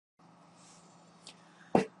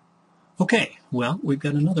Okay, well, we've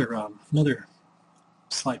got another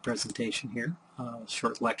slide presentation here,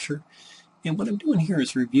 short lecture. And what I'm doing here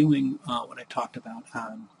is reviewing what I talked about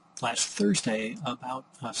on last Thursday about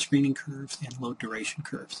screening curves and load duration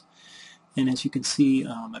curves. And as you can see,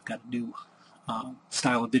 I've got a new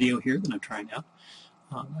style of video here that I'm trying out.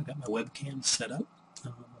 I've got my webcam set up.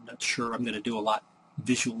 I'm not sure I'm going to do a lot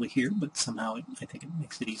visually here, but somehow I think it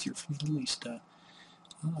makes it easier for me to at least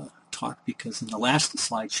talk, because in the last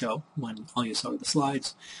slideshow, when all you saw were the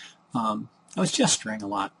slides, I was gesturing a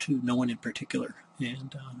lot to no one in particular,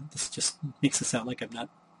 and this just makes it sound like I'm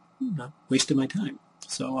not wasting my time.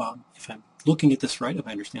 So if I'm looking at this right, if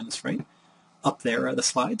I understand this right, up there are the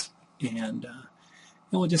slides, and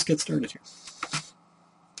we'll just get started here.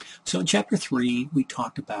 So in Chapter 3, we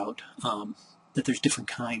talked about that there's different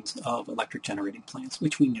kinds of electric generating plants,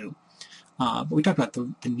 which we knew. But we talked about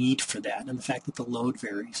the need for that and the fact that the load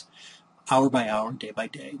varies hour by hour, day by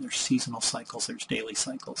day. There's seasonal cycles, there's daily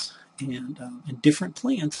cycles. And different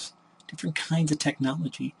plants, different kinds of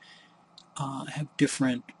technology have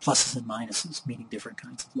different pluses and minuses, meaning different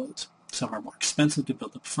kinds of loads. Some are more expensive to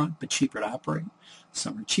build up front but cheaper to operate.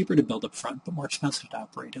 Some are cheaper to build up front but more expensive to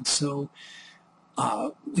operate. And so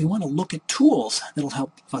we want to look at tools that will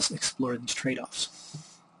help us explore these trade-offs.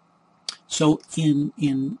 So in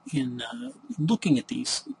looking at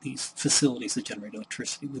these facilities that generate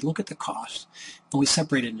electricity, we look at the cost, and we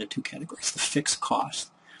separate it into two categories: the fixed cost,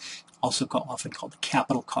 also often called the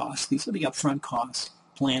capital cost. These are the upfront costs: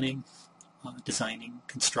 planning, designing,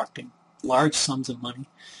 constructing, large sums of money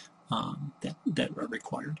that are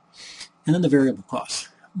required, and then the variable costs,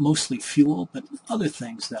 mostly fuel, but other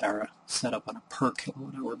things that are set up on a per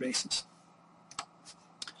kilowatt hour basis.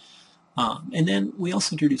 And then we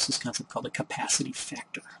also introduced this concept called a capacity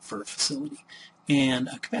factor for a facility. And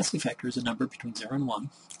a capacity factor is a number between 0 and 1,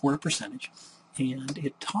 or a percentage. And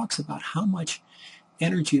it talks about how much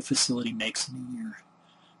energy a facility makes in a year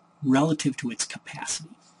relative to its capacity.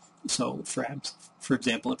 So for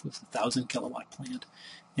example, if it was a 1,000 kilowatt plant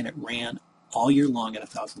and it ran all year long at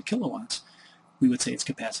 1,000 kilowatts, we would say its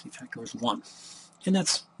capacity factor was 1. And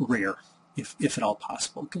that's rare, if at all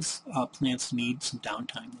possible, because plants need some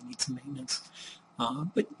downtime, they need some maintenance.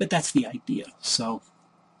 But that's the idea. So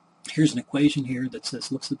here's an equation here that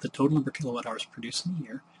looks at the total number of kilowatt hours produced in a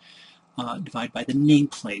year, divided by the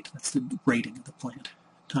nameplate, that's the rating of the plant,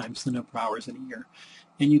 times the number of hours in a year,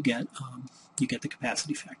 and you get the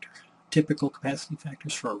capacity factor. Typical capacity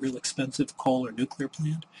factors for a real expensive coal or nuclear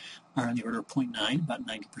plant are on the order of 0.9, about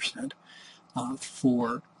 90%.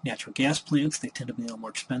 For natural gas plants, they tend to be a little more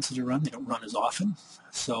expensive to run. They don't run as often,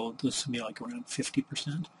 so this would be like around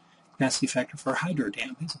 50%. Capacity factor for a hydro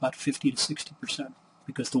dam is about 50 to 60%,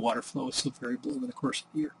 because the water flow is so variable over the course of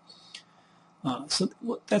the year. So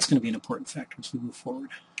that's going to be an important factor as we move forward.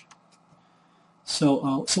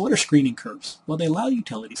 So what are screening curves? Well, they allow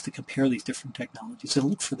utilities to compare these different technologies and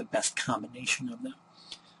look for the best combination of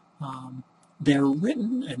them. They're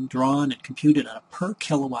written and drawn and computed on a per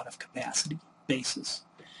kilowatt of capacity basis.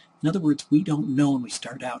 In other words, we don't know when we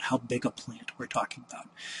start out how big a plant we're talking about.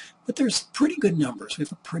 But there's pretty good numbers. We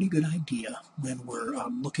have a pretty good idea when we're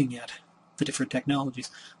looking at the different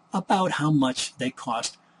technologies about how much they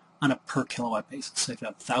cost on a per kilowatt basis. So if you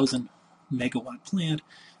have a 1,000 megawatt plant,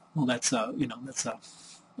 well, that's a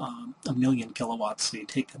million kilowatts. So you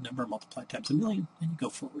take the number, multiply times a million, and you go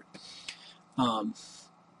forward. And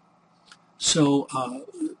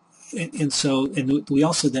we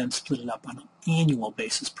also then split it up on an annual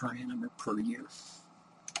basis per annum or per year.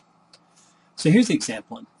 So here's the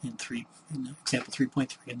example in example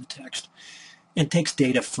 3.3 in the text, and takes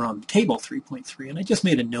data from table 3.3. And I just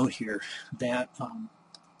made a note here that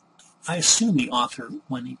I assume the author,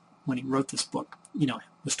 when he wrote this book,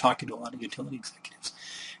 was talking to a lot of utility executives,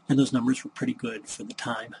 and those numbers were pretty good for the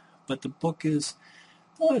time. But the book is,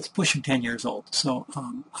 it's pushing 10 years old. So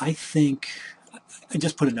I think I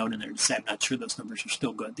just put a note in there to say I'm not sure those numbers are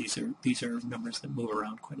still good. These are numbers that move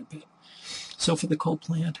around quite a bit. So for the coal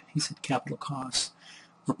plant, he said capital costs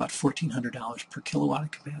were about $1,400 per kilowatt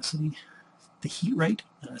of capacity. The heat rate,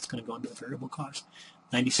 that's going to go into the variable cost,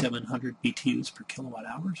 9,700 BTUs per kilowatt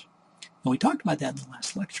hours. And we talked about that in the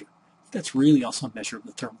last lecture. That's really also a measure of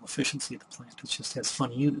the thermal efficiency of the plant. It just has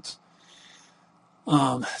funny units.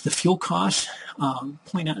 The fuel cost,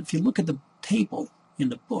 point out, if you look at the table in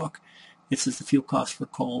the book, it says the fuel cost for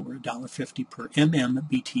coal were $1.50 per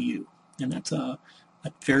MMBTU. And that's a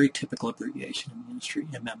very typical abbreviation in the industry.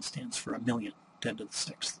 MM stands for a million, 10 to the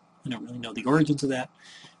sixth. I don't really know the origins of that,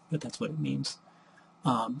 but that's what it means.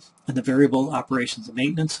 And the variable operations and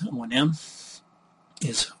maintenance, O&M,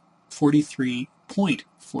 is $43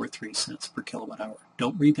 0.43 cents per kilowatt hour.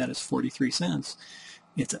 Don't read that as 43 cents.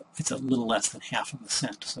 It's a little less than half of a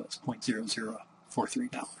cent, so it's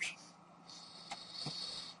 $0.0043.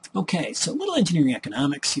 Okay, so little engineering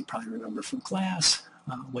economics you probably remember from class.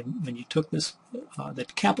 When you took this, the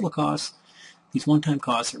capital costs, these one-time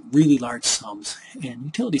costs are really large sums, and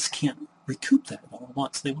utilities can't recoup that all at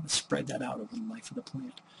once. They want to spread that out over the life of the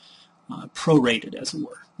plant, prorated as it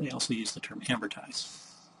were. They also use the term amortize.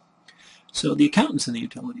 So the accountants in the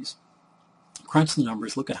utilities crunch the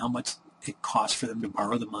numbers, look at how much it costs for them to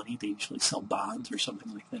borrow the money. They usually sell bonds or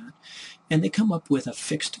something like that. And they come up with a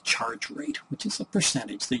fixed charge rate, which is a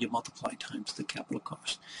percentage that you multiply times the capital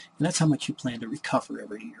cost. And that's how much you plan to recover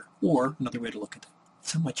every year. Or another way to look at that,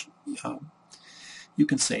 it's how much you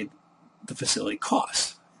can say the facility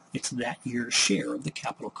costs. It's that year's share of the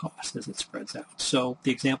capital cost as it spreads out. So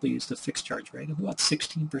the example used a fixed charge rate of about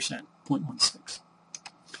 16%, 0.16.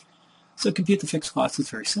 So compute the fixed cost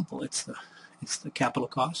is very simple. It's the capital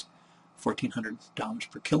cost,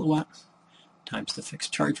 $1,400 per kilowatt, times the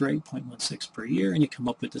fixed charge rate, 0.16 per year, and you come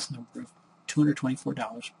up with this number of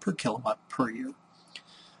 $224 per kilowatt per year.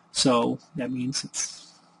 So that means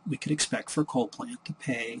we could expect for a coal plant to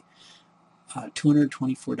pay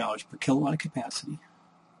 $224 per kilowatt of capacity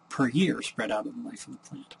per year spread out over the life of the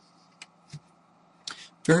plant.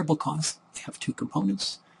 Variable costs have two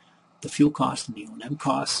components, the fuel cost and the O&M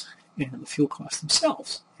costs, and the fuel costs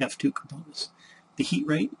themselves have two components. The heat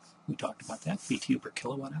rate, we talked about that, BTU per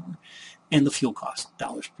kilowatt hour, and the fuel cost,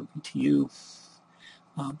 dollars per BTU.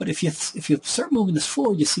 But if you start moving this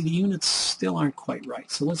forward, you see the units still aren't quite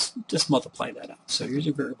right. So let's just multiply that out. So here's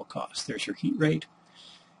your variable cost. There's your heat rate.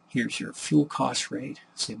 Here's your fuel cost rate.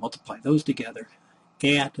 So you multiply those together.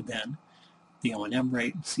 Add then the O&M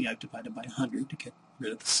rate. See, I've divided by 100 to get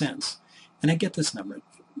rid of the cents. And I get this number,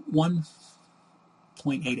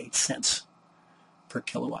 1.88 cents per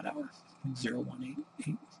kilowatt hour,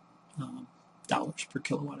 $0.188 dollars per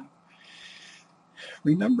kilowatt hour.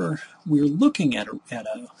 Remember, we're looking at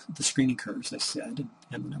the screening curve, as I said,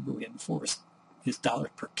 and the number we had before is dollars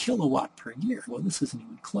per kilowatt per year. Well, this isn't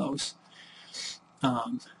even close.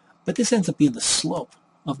 But this ends up being the slope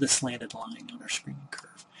of the slanted line on our screening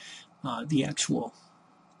curve. The actual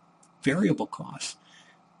variable cost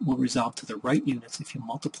will resolve to the right units if you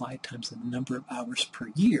multiply it times the number of hours per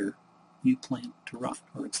year you plan to run,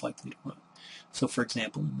 or it's likely to run. So, for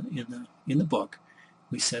example, in the book,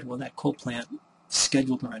 we said, well, that coal plant is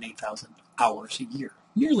scheduled to run 8,000 hours a year,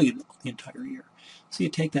 nearly the entire year. So you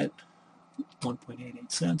take that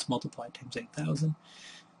 1.88 cents, multiply it times 8,000.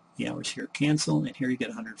 The hours here cancel, and here you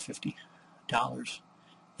get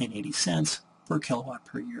 $150.80 per kilowatt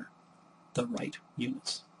per year, the right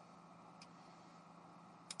units.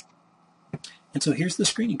 And so here's the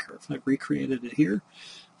screening curve. I've recreated it here.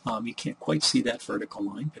 You can't quite see that vertical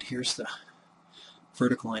line, but here's the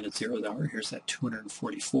vertical line at $0. Here's that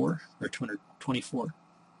 224 or 224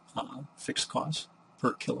 fixed cost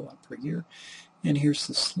per kilowatt per year. And here's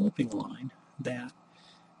the sloping line that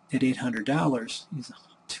at $800 is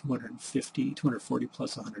 240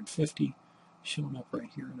 plus 150, showing up right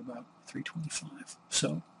here at about 325.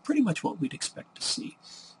 So pretty much what we'd expect to see.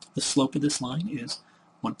 The slope of this line is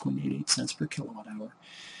 1.88 cents per kilowatt hour.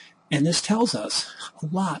 And this tells us a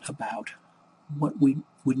lot about what we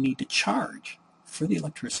would need to charge for the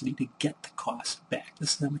electricity to get the cost back.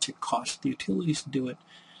 This is how much it costs the utilities to do it.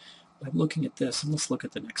 By looking at this, and let's look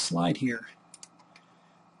at the next slide here,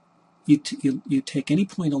 you take any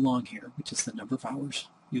point along here, which is the number of hours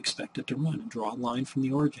you expect it to run, and draw a line from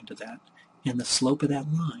the origin to that, and the slope of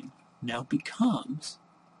that line now becomes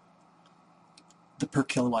the per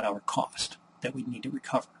kilowatt hour cost that we need to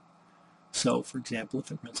recover. So, for example, if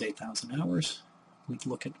it runs 8,000 hours, we'd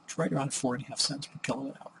look at right around 4.5 cents per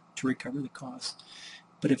kilowatt hour to recover the cost.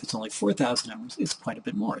 But if it's only 4,000 hours, it's quite a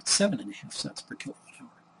bit more. It's 7.5 cents per kilowatt hour.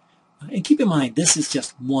 And keep in mind, this is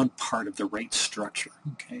just one part of the rate structure.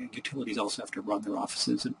 Okay, utilities also have to run their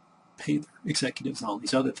offices and pay their executives and all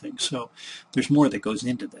these other things. So there's more that goes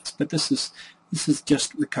into this. But this is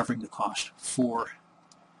just recovering the cost for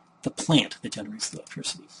the plant that generates the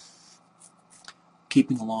electricity.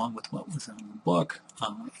 Keeping along with what was in the book,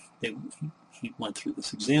 he went through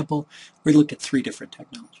this example. We looked at three different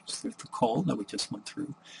technologies. There's the coal that we just went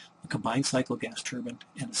through, a combined cycle gas turbine,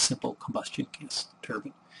 and a simple combustion gas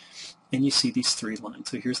turbine. And you see these three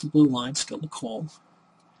lines. So here's the blue line, still the coal.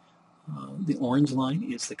 The orange line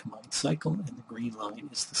is the combined cycle, and the green line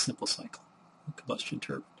is the simple cycle, the combustion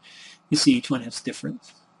turbine. You see each one has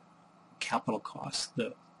different capital costs,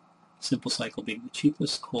 the simple cycle being the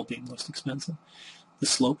cheapest, coal being most expensive. The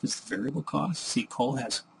slope is the variable cost. See, coal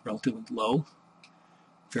has relatively low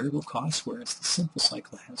variable costs, whereas the simple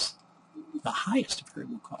cycle has the highest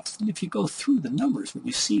variable cost. And if you go through the numbers, what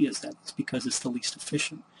you see is that it's because it's the least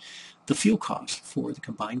efficient. The fuel cost for the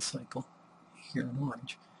combined cycle, here in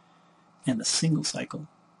orange, and the single cycle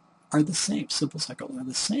are the same. Simple cycle are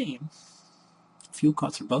the same. Fuel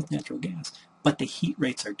costs are both natural gas, but the heat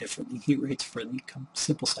rates are different. The heat rates for the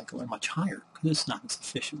simple cycle are much higher because it's not as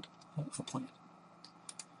efficient a plant.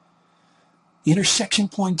 The intersection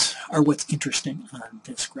points are what's interesting on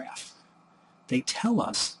this graph. They tell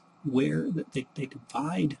us where they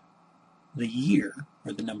divide the year,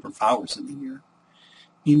 or the number of hours in the year,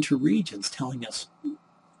 into regions, telling us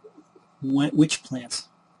which plants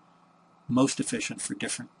most efficient for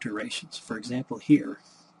different durations. For example, here,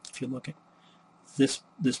 if you look at this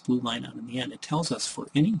blue line out in the end, it tells us for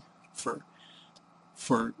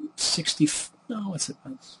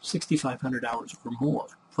 6,500 hours or more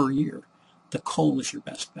per year, the coal is your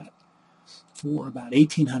best bet. For about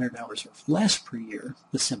 1,800 hours or less per year,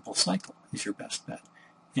 the simple cycle is your best bet.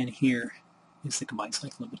 And here is the combined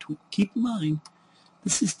cycle in between. Keep in mind,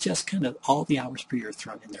 this is just kind of all the hours per year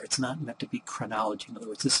thrown in there. It's not meant to be chronology. In other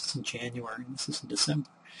words, this is in January and this is in December.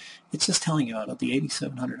 It's just telling you out of the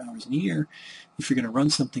 8,700 hours in a year, if you're going to run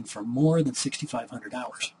something for more than 6,500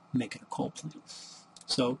 hours, make it a coal plant.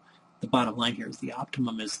 So the bottom line here is the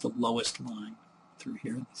optimum is the lowest line through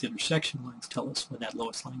here. These intersection lines tell us when that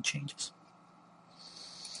lowest line changes.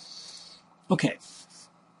 Okay,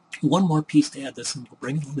 one more piece to add this and we'll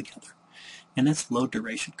bring it all together, and that's load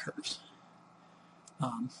duration curves.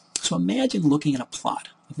 So imagine looking at a plot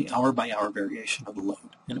of the hour-by-hour variation of the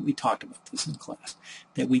load, and we talked about this in class,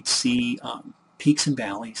 that we'd see peaks and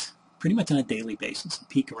valleys pretty much on a daily basis. A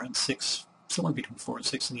peak around 6, somewhere between 4 and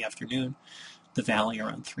 6 in the afternoon, the valley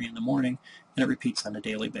around 3 in the morning, and it repeats on a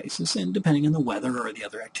daily basis. And depending on the weather or the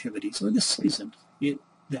other activities or the season,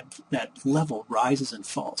 that level rises and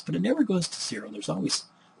falls, but it never goes to zero. There's always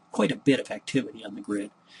quite a bit of activity on the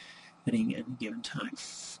grid at any given time.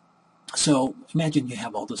 So imagine you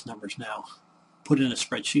have all those numbers now, put it in a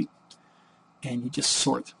spreadsheet, and you just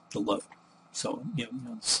sort the load. So you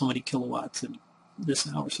know so many kilowatts in this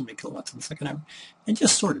hour, so many kilowatts in the second hour, and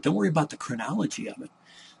just sort it. Don't worry about the chronology of it.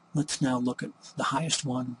 Let's now look at the highest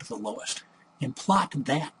one to the lowest and plot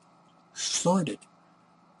that sorted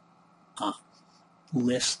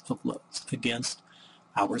list of loads against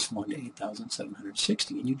hours 1 to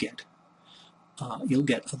 8,760, and you'll get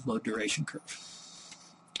a load duration curve.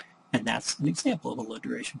 And that's an example of a load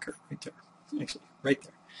duration curve right there. Actually, right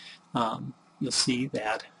there. You'll see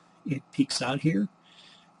that it peaks out here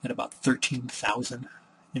at about 13,000.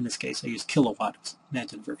 In this case, I use kilowatts.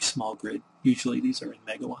 Imagine a very small grid. Usually these are in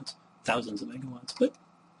megawatts, thousands of megawatts, but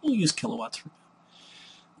we'll use kilowatts for now.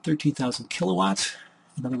 13,000 kilowatts.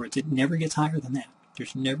 In other words, it never gets higher than that.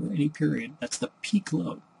 There's never any period. That's the peak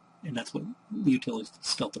load, and that's what the utilities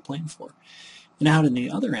still have to plan for. And out in the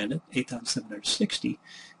other end, at 8,760,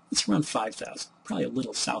 it's around 5,000, probably a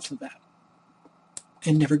little south of that,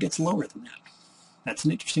 and never gets lower than that. That's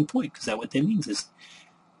an interesting point, because what that means is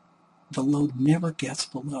the load never gets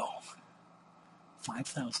below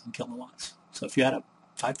 5,000 kilowatts. So if you had a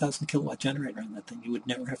 5,000 kilowatt generator on that thing, you would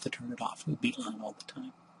never have to turn it off. It would be on all the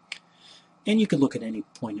time. And you could look at any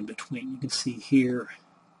point in between. You can see here,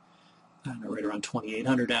 I don't know, right around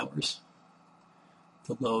 2,800 hours,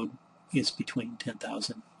 the load is between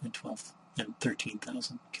 10,000 and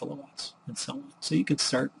 13,000 kilowatts, and so on. So you can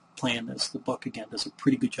start playing this. The book, again, does a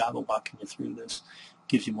pretty good job of walking you through this.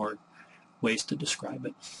 Gives you more ways to describe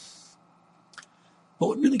it. But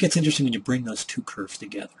what really gets interesting when you bring those two curves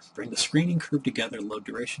together, bring the screening curve together, load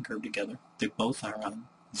duration curve together, they both are on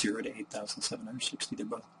 0 to 8,760. They're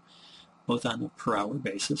both on a per hour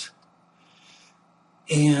basis.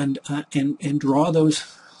 And draw those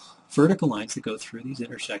vertical lines that go through these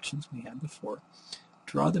intersections we had before.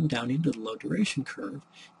 Draw them down into the load duration curve,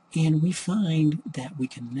 and we find that we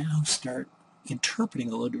can now start interpreting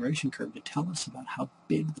the load duration curve to tell us about how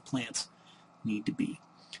big the plants need to be.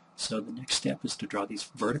 So the next step is to draw these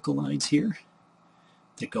vertical lines here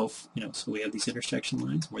that go, so we have these intersection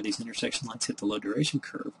lines. Where these intersection lines hit the load duration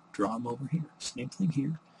curve, draw them over here. Same thing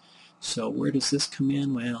here. So where does this come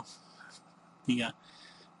in? Well, the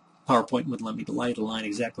PowerPoint wouldn't let me light a line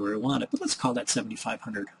exactly where I want it, but let's call that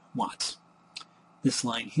 7,500 watts. This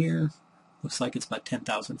line here looks like it's about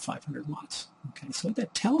 10,500 watts. Okay, so what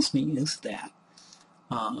that tells me is that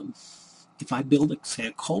if I build, say,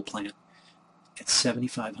 a coal plant at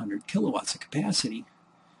 7,500 kilowatts of capacity,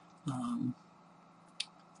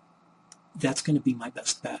 that's going to be my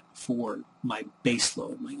best bet for my base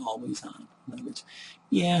load, my always on. In other words,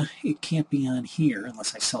 yeah, it can't be on here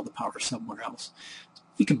unless I sell the power somewhere else.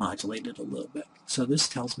 we can modulate it a little bit. So this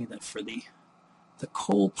tells me that for the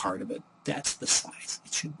coal part of it, that's the size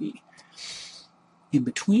it should be. In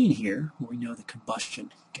between here, where we know the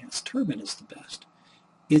combustion gas turbine is the best,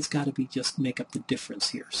 it's got to be just make up the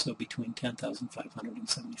difference here. So between 10,500 and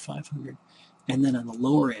 7,500. And then on the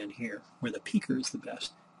lower end here, where the peaker is the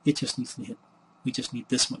best, it just needs to hit, we just need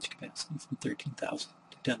this much capacity from 13,000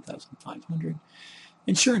 to 10,500.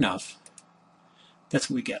 And sure enough, that's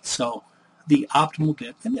what we get. So the optimal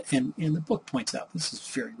bit, and the book points out, this is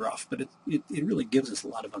very rough, but it really gives us a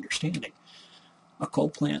lot of understanding. A coal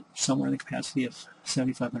plant somewhere in the capacity of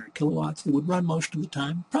 7,500 kilowatts, it would run most of the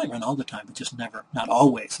time, probably run all the time, but just never, not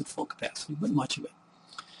always at full capacity, but much of it.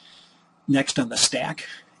 Next on the stack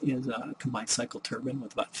is a combined cycle turbine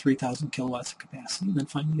with about 3,000 kilowatts of capacity, and then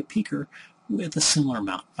finally a peaker with a similar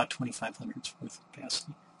amount, about 2,500 worth of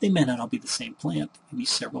capacity. They may not all be the same plant, maybe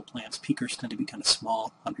several plants. Peakers tend to be kind of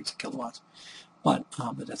small, hundreds of kilowatts, but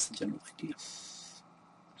that's the general idea.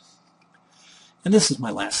 And this is my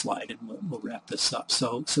last slide, and we'll wrap this up.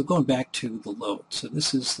 So going back to the load. So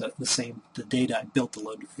this is the data I built the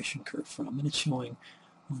load duration curve from, and it's showing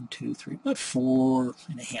 1, 2, 3, about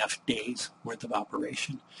 4.5 days worth of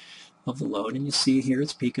operation of the load. And you see here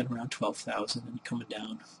it's peaking around 12,000 and coming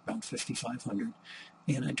down around 5,500.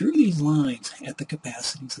 And I drew these lines at the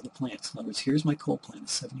capacities of the plants. In other words, here's my coal plant,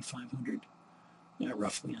 7,500,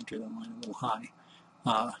 roughly under the line, a little high,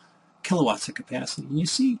 kilowatts of capacity. And you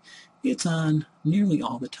see it's on nearly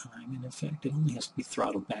all the time, and in fact it only has to be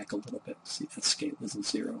throttled back a little bit. See, that scale isn't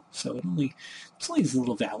zero, so it's only these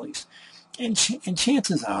little valleys. And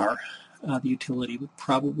chances are the utility would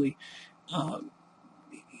probably,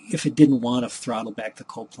 if it didn't want to throttle back the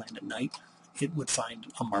coal plant at night, it would find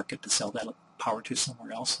a market to sell that power to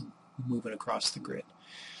somewhere else and move it across the grid.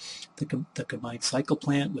 The combined cycle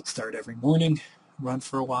plant would start every morning, run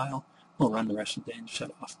for a while, well, run the rest of the day and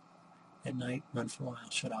shut off at night, run for a while,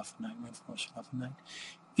 shut off at night, run for a while, shut off at night.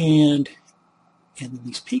 And then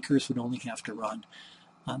these peakers would only have to run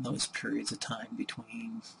on those periods of time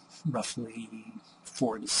between roughly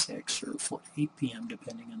 4 to 6 or 4 to 8 p.m.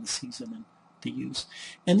 depending on the season and the use.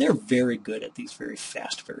 And they're very good at these very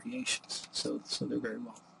fast variations, so they're very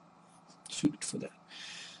well suited for that.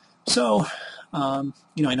 So, I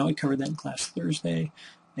know I covered that in class Thursday.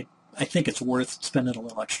 I think it's worth spending a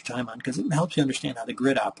little extra time on because it helps you understand how the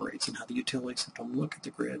grid operates and how the utilities have to look at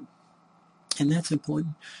the grid. And that's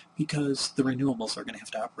important because the renewables are going to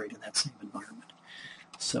have to operate in that same environment.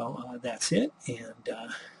 So that's it,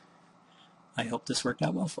 and I hope this worked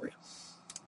out well for you.